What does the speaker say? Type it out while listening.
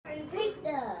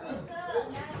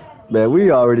Man,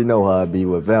 we already know how it be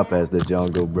with Vamp as the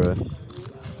jungle, bruh.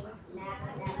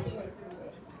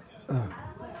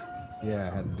 Yeah,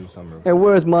 I had to do something real And quick.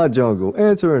 where's my jungle?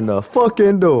 Answering the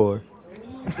fucking door.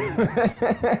 I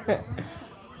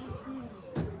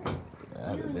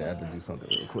had to do something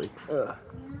real quick.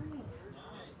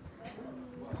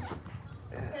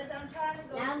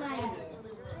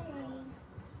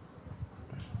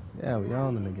 Yeah, we all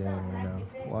in the game right now.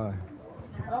 Why?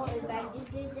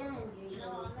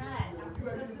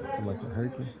 Too much of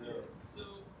Herky?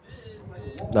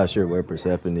 Not sure where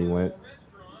Persephone went.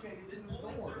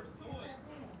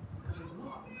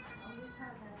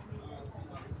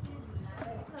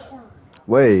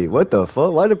 Wait, what the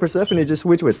fuck? Why did Persephone just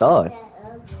switch with Thought?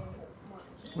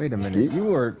 Wait a minute. Ski? You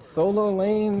were solo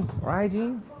lane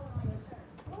Raijin?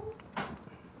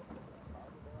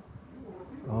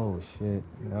 Oh shit.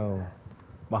 No.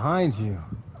 Behind you.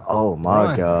 Oh my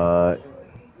Run. god.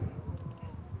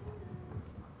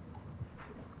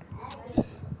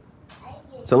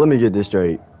 So let me get this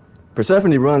straight.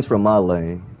 Persephone runs from my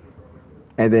lane,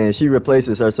 and then she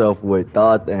replaces herself with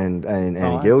Thought and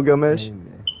Thought. Gilgamesh. And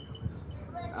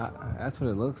that's what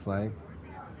it looks like.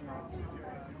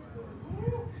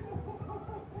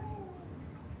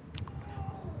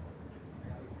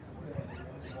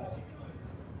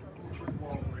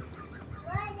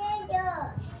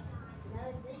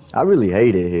 I really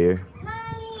hate it here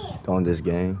on this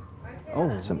game.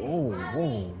 Oh, Some, whoa,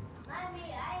 whoa.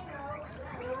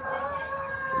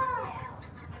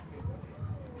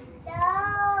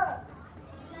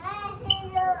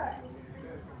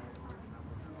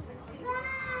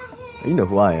 you know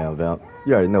who I am, Vamp.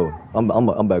 You already know.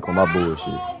 I'm back on my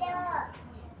bullshit.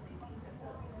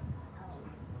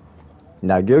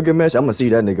 Now Gilgamesh, I'm gonna see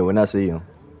that nigga when I see him.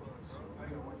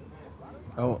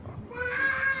 Oh.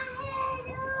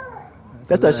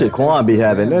 That's Because of that shit that Quan be extra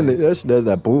having. damage. That's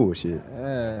that bullshit.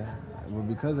 Yeah. Well,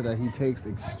 because of that, he takes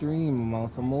extreme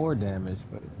amounts of more damage.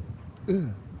 But.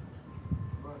 Ugh.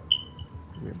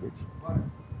 Come here, bitch.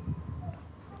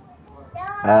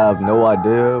 I have no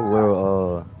idea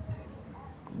where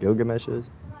Gilgamesh is.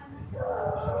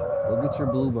 Go get your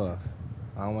blue buff.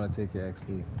 I don't want to take your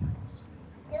XP.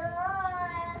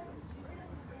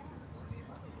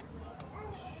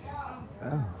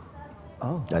 Oh.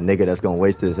 Oh. That nigga that's gonna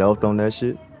waste his health on that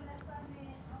shit.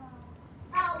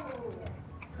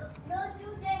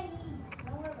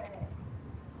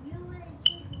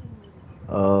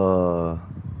 Uh,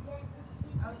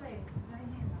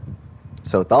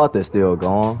 so Thought is still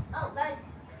gone.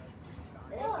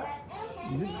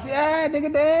 Yeah,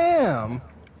 nigga, damn.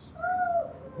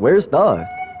 Where's Thought?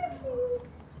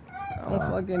 I don't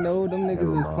fucking know. Them Never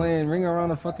niggas is mind. playing Ring Around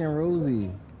the fucking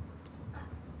Rosie.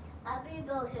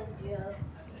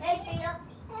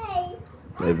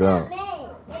 Hey, Vamp.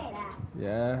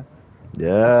 Yeah.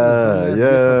 That's what his Yeah, dumbass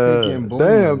get for yeah. picking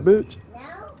Damn, Boombas. bitch.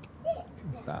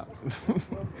 Stop.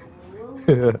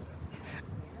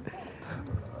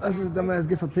 That's what his dumbass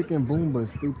get for picking Boombas,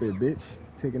 stupid bitch.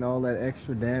 Taking all that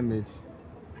extra damage.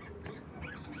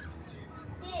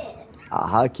 A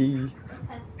hockey.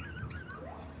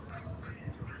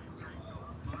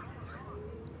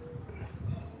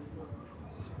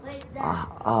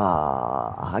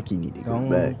 A hockey need to go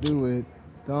back. Don't do it.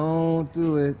 Don't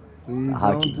do it. A Please don't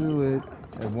hockey. do it.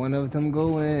 If one of them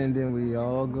go in, then we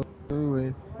all go through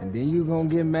it. And then you gonna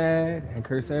get mad and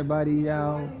curse everybody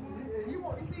out.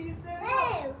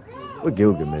 What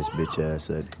Gilgamesh bitch ass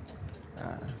said? Uh,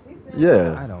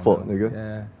 Yeah, I don't fuck know. nigga.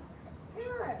 Yeah.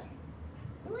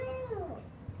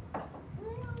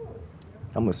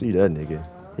 I'm gonna see that nigga.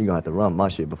 He gonna have to run my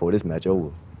shit before this match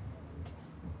over.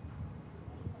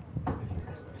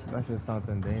 That's just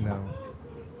something they know.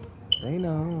 They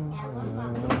know.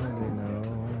 They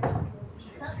know.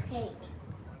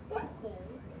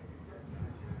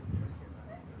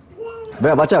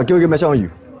 Man, watch out, Gilgamesh on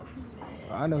you.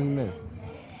 I know he missed.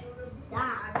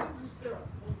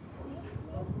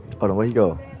 Hold on, where he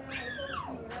go?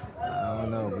 I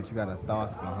don't know, but you got a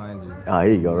thought behind you. Ah,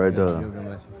 here you go, You just right got there.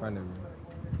 Gilgamesh in front of you.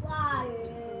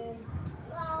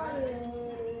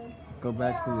 Go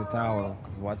back to your tower,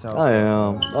 cause watch out I for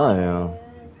am. I am.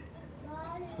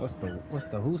 what's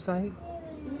the who site?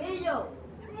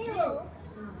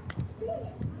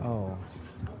 Oh,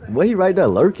 What he right there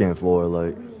lurking for?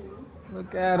 Like,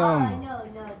 look at him.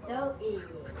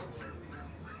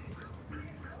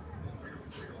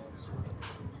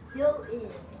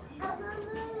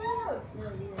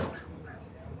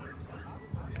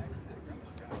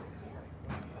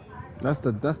 That's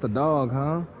the dog,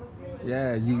 huh?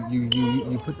 Yeah,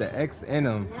 you put the X in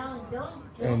him,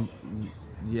 and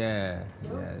Yeah,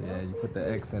 you put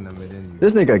the X in them and then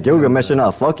This nigga you hit them with Gilgamesh in a.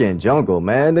 our fucking jungle,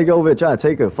 man. Nigga over here trying to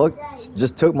take a fuck.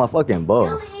 Just took my fucking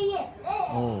bow.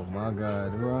 Oh my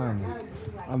God, run!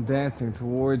 I'm dancing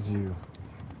towards you.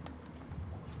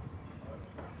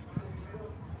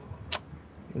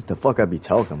 That's the fuck I be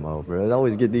talking about, bro. I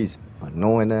always get these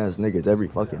annoying ass niggas every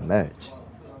fucking match.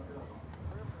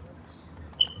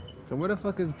 So where the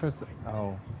fuck is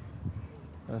Oh,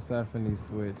 Persephone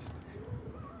switched.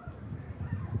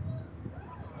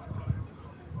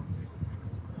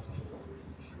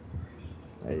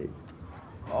 Hey,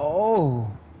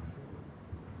 Oh,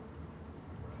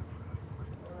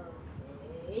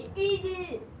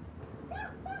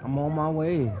 I'm on my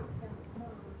way.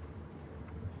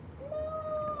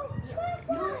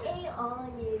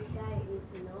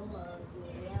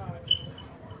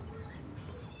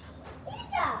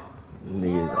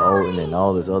 niggas old and then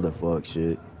all this other fuck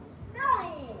shit.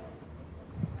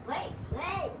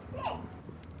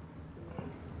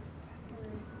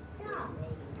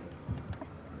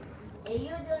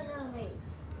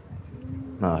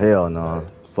 Nah, hell no.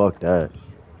 Fuck that,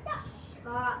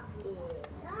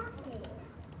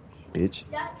 bitch.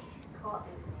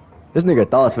 This nigga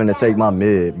thought finna take my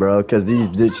mid, bro, cause these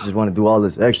bitches wanna do all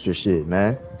this extra shit,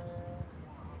 man.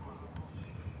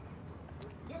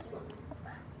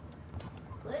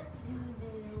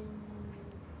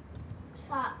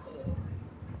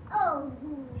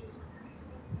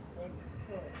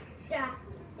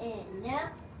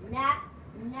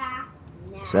 Nah.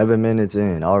 7 minutes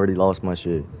in, I already lost my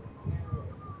shit.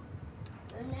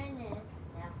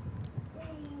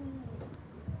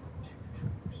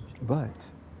 But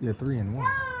you're 3-1.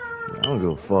 I don't give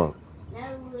a fuck.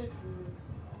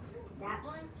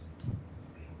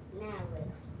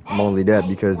 I'm only that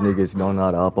because niggas don't know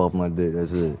how to hop off my dick.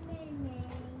 That's it.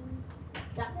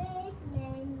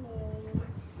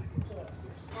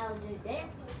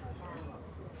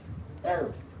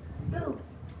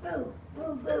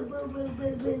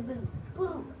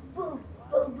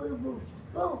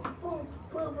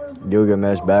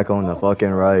 Gilgamesh back on the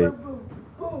fucking right.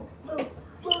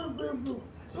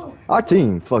 Our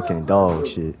team fucking dog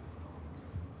shit.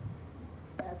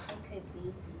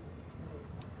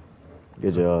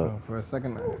 Good job. For a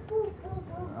second,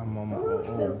 I'm on my.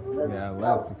 Yeah, I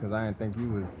left because I didn't think you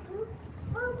was.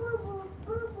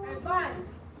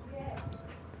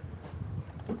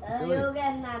 You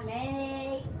get my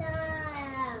mate.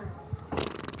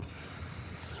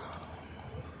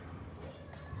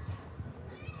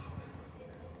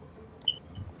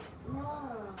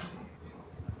 No.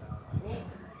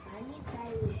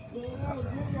 Need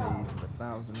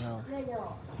 1,000 health.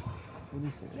 What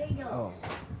is this? Oh,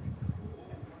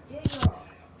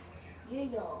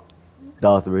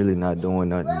 Doth really not doing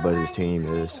nothing, but his team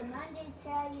is.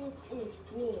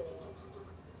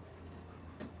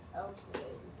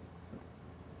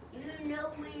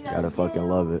 Gotta fucking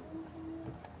love it.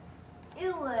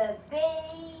 You would be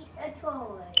a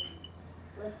toy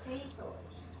with three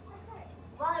toys.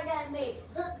 What that mean?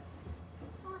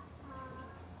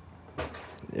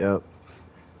 Yep.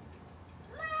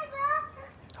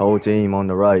 Whole team on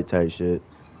the right type shit.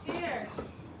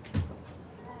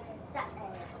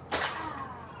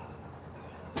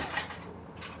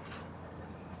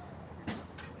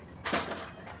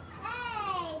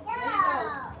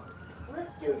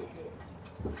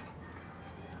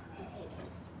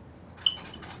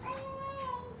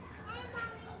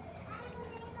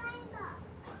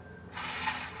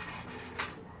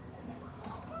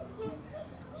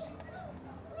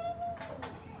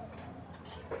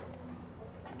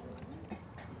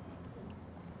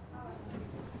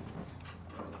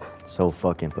 So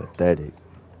fucking pathetic.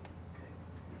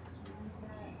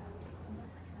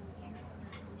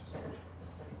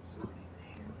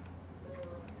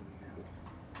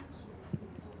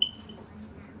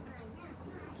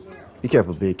 Be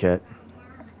careful, big cat.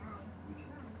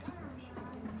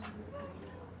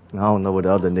 I don't know what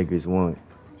the other niggas want.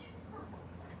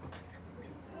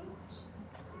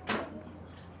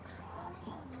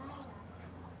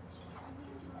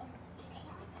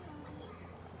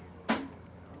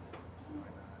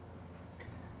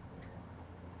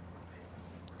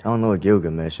 I don't know what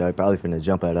Gilgamesh. I probably finna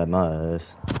jump out at my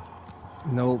ass.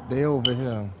 nope, they over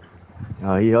here.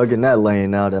 Oh, he hugging that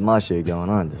lane now that my shit going.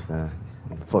 I understand.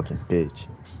 Fucking bitch.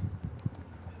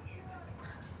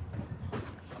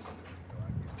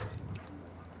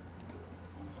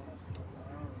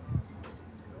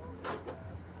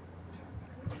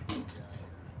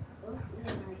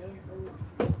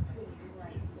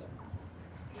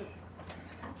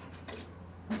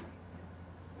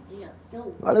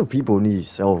 Why do people need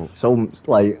so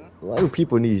like Why do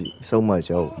people need so much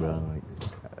help, bro? Like,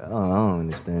 I don't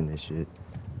understand this shit.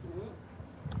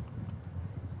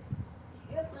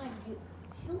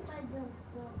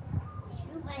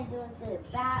 Shoot my door to the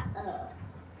back up.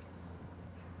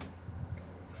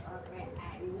 Okay,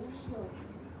 I knew so.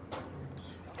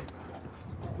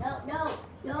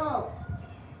 No.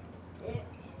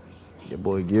 Your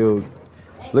boy Gil.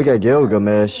 Look at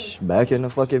Gilgamesh back in the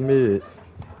fucking mid.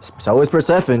 So is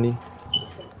Persephone.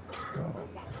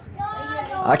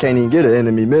 I can't even get an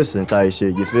enemy missing type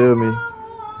shit, you feel me?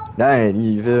 That ain't,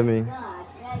 you feel me?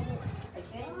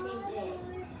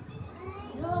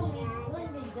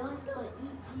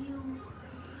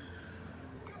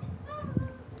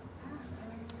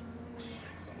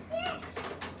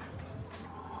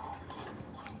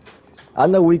 I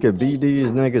know we could beat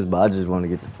these niggas, but I just want to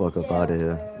get the fuck up out of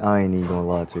here. I ain't even gonna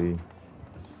lie to you.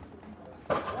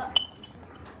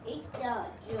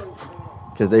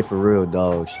 Cause they for real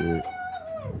dog shit.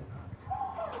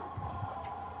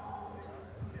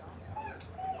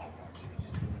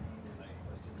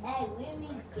 Hey, let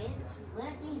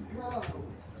me go.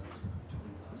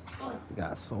 You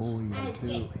got soul eater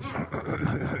too.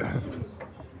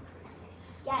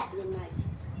 Got your knife.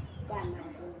 Got my gun.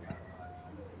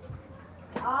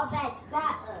 All that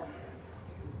back up.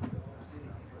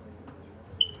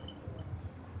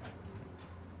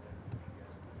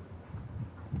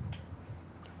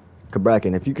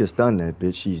 Kabrakan, if you could stun that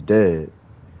bitch, she's dead.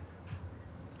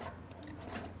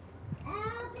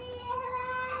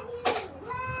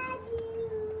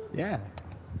 Yeah.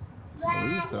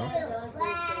 Believe so.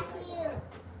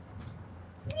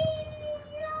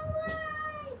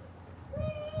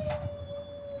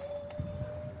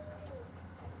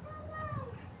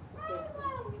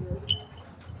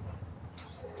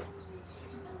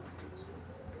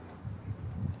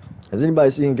 Has anybody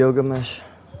seen Gilgamesh?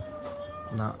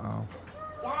 Nuh-uh.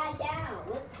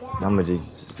 I'ma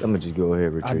just go ahead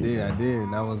and retreat. I did.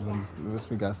 That was when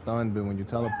we got stunned, but when you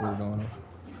teleported on him.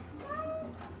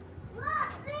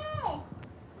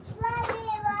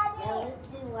 Let's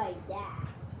do like that.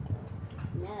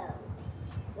 No.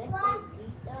 Let's do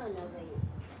stone over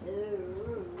here.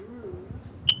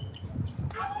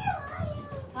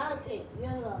 Okay,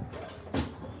 you're welcome.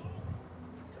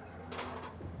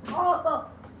 Oh,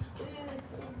 you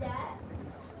see that?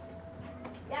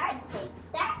 Dad, take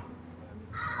that.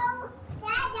 Oh,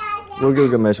 Dad. What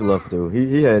Gilgamesh left to?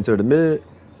 He heading to the mid.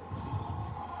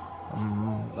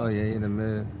 Oh yeah, he in the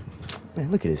mid.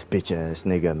 Man, look at this bitch ass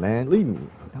nigga, man. Leave me.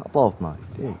 Hop off my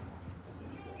dick.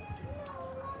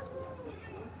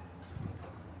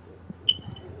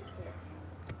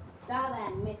 Thought I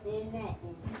missing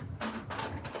nothing.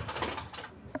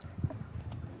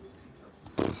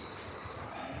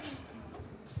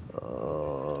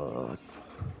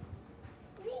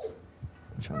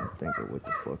 I'm trying to think of what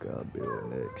the fuck I'll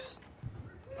build next.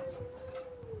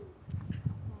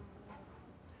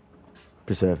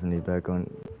 Persephone back on.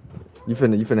 You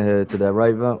finna head to that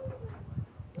right valve?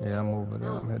 Yeah, I'm over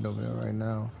there. I'm heading over there right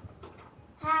now.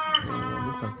 Yeah, it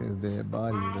looks like there's dead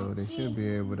bodies though. They should be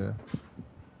able to.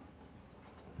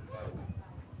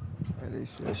 Yeah, they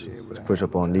should be able Let's to push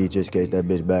up handle on that. these just in case that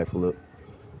bitch backflip.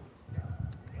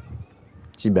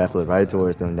 She backflip right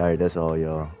towards them. Alright, that's all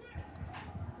y'all.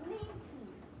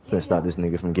 Finna stop this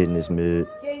nigga from getting this mid.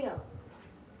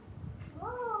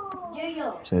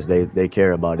 Since they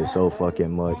care about it so fucking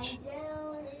much.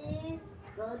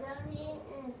 Go down here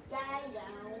and slide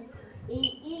down.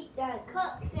 Eat that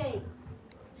cupcake.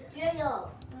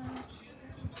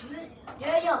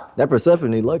 That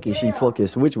Persephone lucky she fucking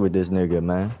switch with this nigga,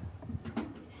 man.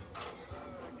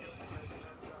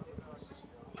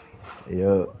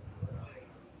 Yup.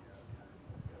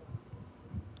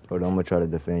 Hold on, I'm gonna try to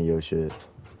defend your shit.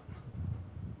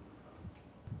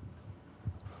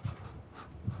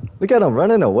 Look at him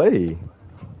running away.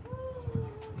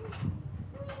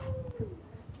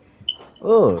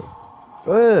 Look.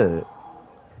 Go ahead.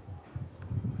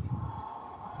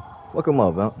 Fuck him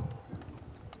up, man.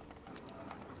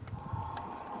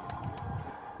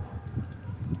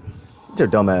 Get your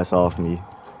dumb ass off me.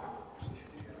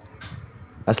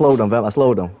 I slowed him, Vamp. I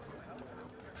slowed him.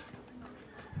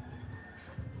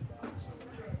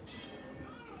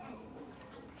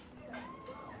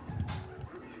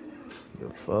 The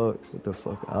fuck? Get the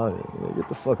fuck out of here. Get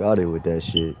the fuck out of here with that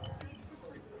shit.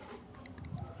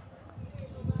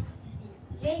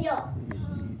 Eat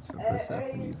some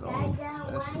Persephone's off.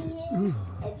 That shit.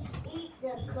 Eat the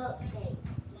cupcake.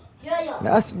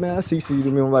 Man, I CC'd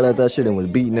him right at that shit and was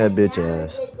beating that bitch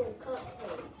ass.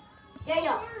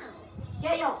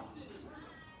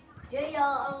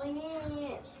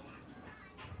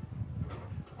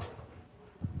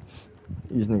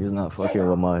 These niggas not fucking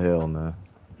with my hell, man.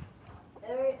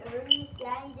 Early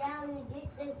slide down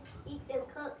and eat the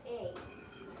cooked egg.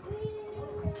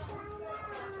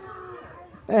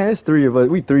 Man, it's three of us.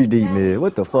 We three deep mid.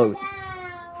 What the fuck?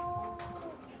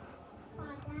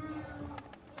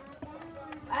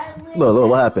 Look,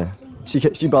 what happened?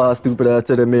 She brought her stupid ass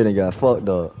to the mid and got fucked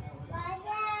up.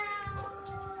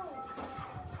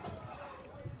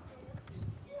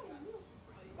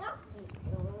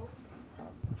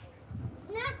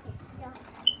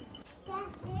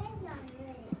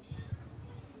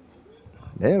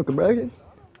 Damn, Cabracket.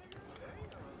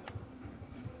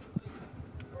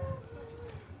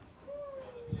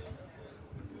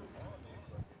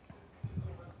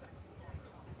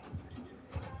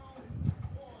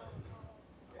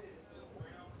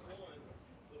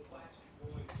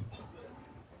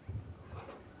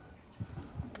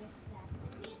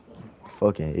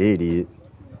 Fucking idiot.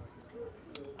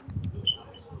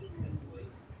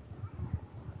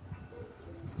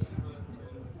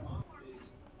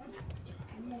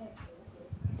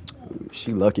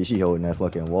 She lucky she holding that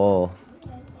fucking wall.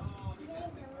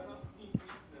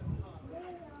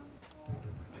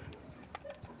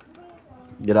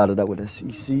 Get out of that with a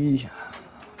CC.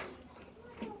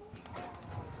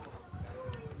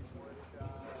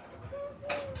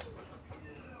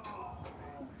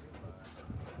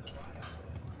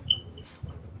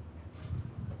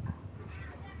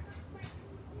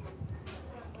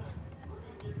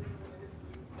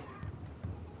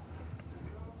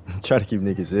 Try to keep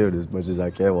niggas sealed as much as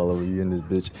I can while we in this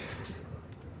bitch.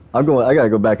 I gotta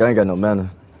go back. I ain't got no mana.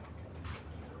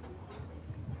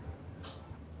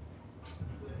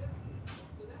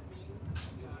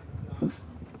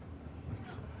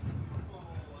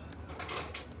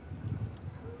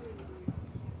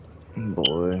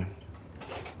 Boy.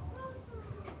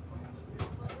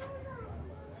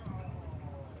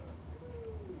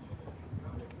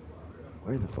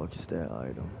 Where the fuck is that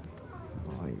item?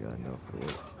 Oh, I ain't got enough for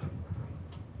it.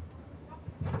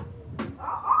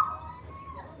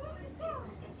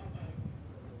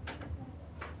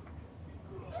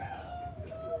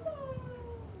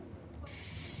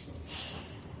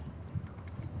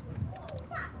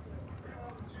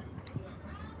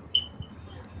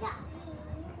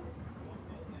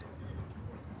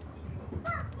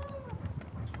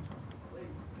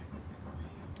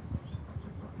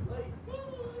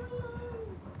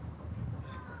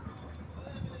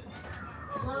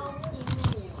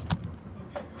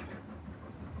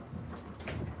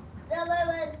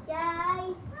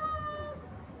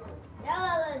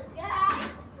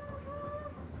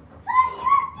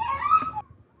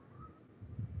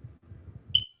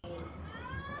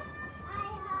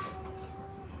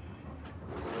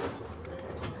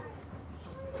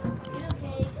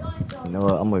 You know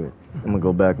what? I'm gonna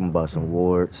go back and buy some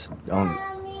wards.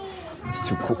 It's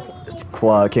too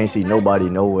quiet. I can't see nobody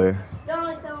nowhere.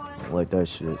 I like that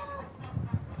shit.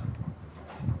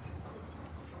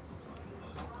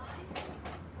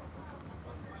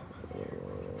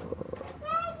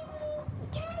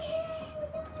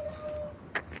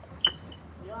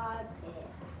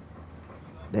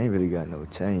 They ain't really got no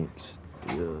tanks.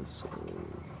 Yeah, so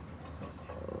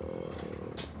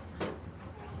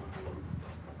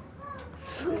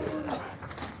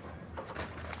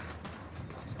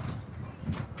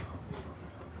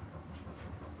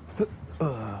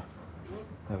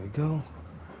There we go.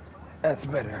 That's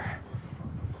better.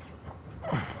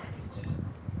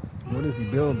 What is he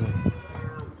building?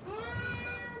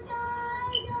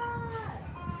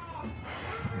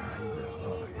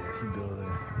 He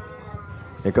building.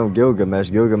 Here come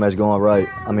Gilgamesh. Gilgamesh going right.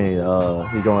 I mean,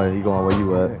 he going where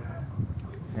you at.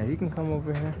 Yeah, he can come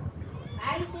over here.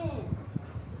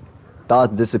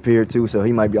 Thoth disappeared too, so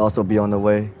he might also be on the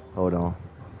way. Hold on.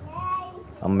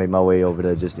 I'm gonna make my way over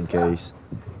there just in case.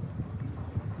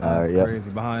 That's Alright, yep.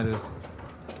 crazy behind us.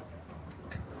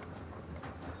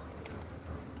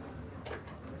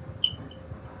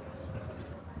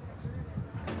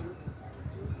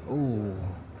 Ooh.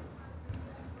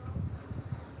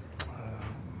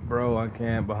 Bro, I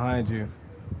can't. Behind you.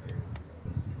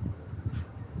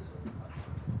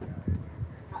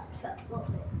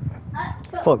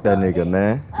 Fuck that nigga,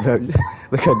 man.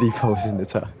 Look how deep I was in the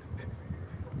top.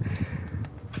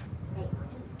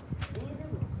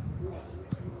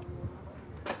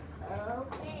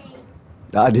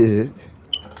 I did.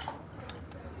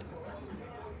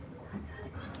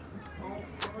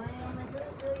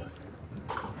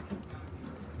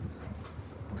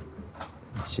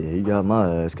 Shit, he got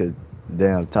my ass because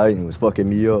damn Titan was fucking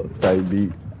me up. Titan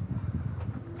beat.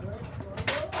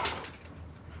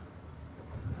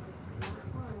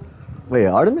 Wait,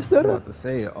 Artemis did I'm it? about to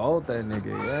say ult that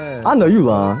nigga, yeah. I know you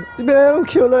lying. Man, don't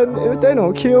kill that. If they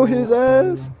don't kill his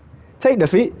ass, Oh. take the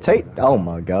feet. Take. Oh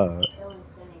my god.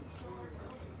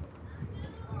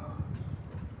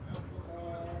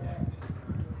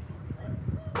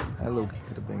 That Loki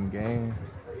could have been game.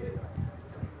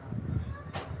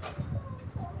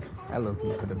 That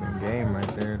Loki could have been game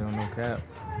right there, don't no cap.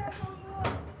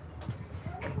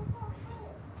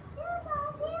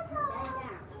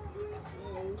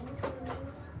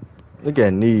 Look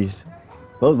at knees.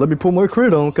 Oh, let me put my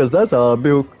crit on, cause that's how I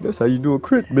build. That's how you do a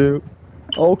crit build.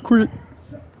 All crit.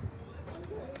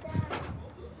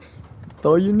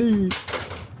 All you need.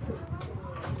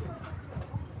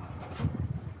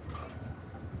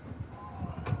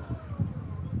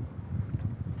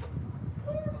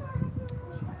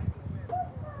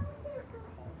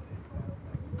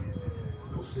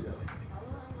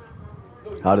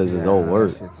 How does this all Yeah, that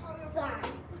work? shit's.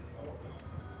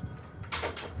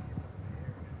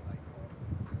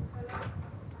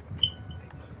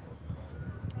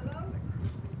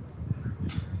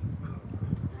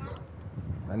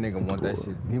 That nigga want that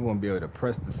shit. He won't be able to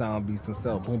press the sound beast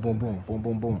himself. Boom, boom, boom, boom,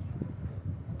 boom, boom.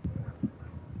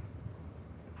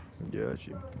 Got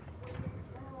you.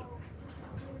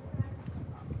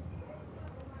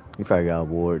 You probably got a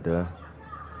ward there.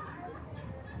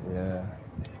 Yeah.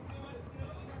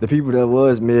 The people that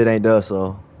was mid ain't there,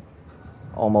 so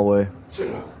on my way.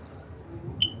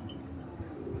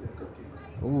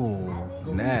 Ooh,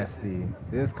 nasty,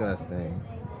 disgusting,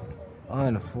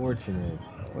 unfortunate.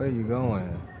 Where you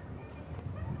going?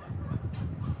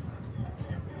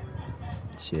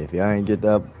 Shit, if y'all ain't get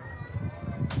that.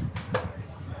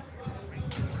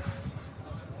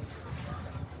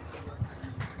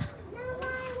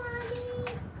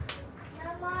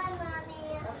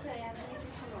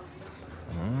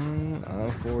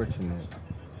 Unfortunate.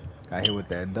 Got hit with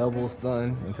that double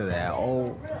stun into that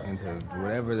ult, into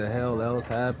whatever the hell else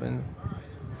happened.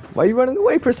 Why you running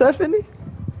away, Persephone?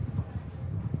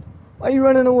 Why you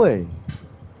running away?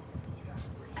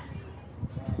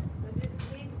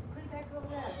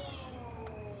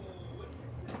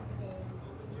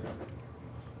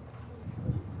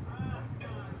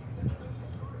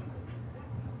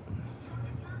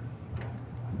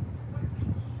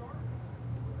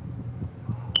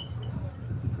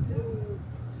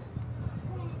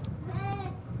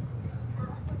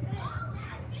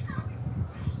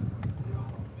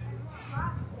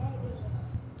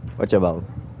 Watch out.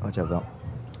 Watch out.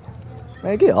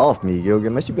 Man, get off me,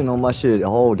 Gilgan. Man, she been on my shit the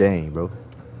whole game, bro.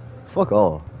 Fuck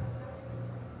off.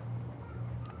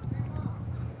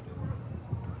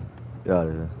 Get out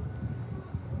of here.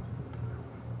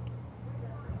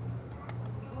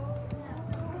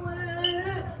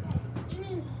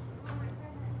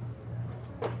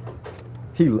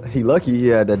 He lucky he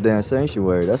had that damn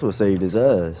sanctuary. That's what saved his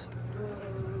ass.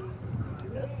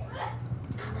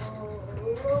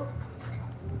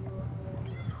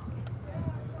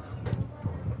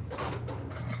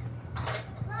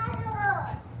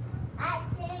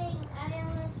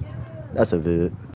 That's a vid.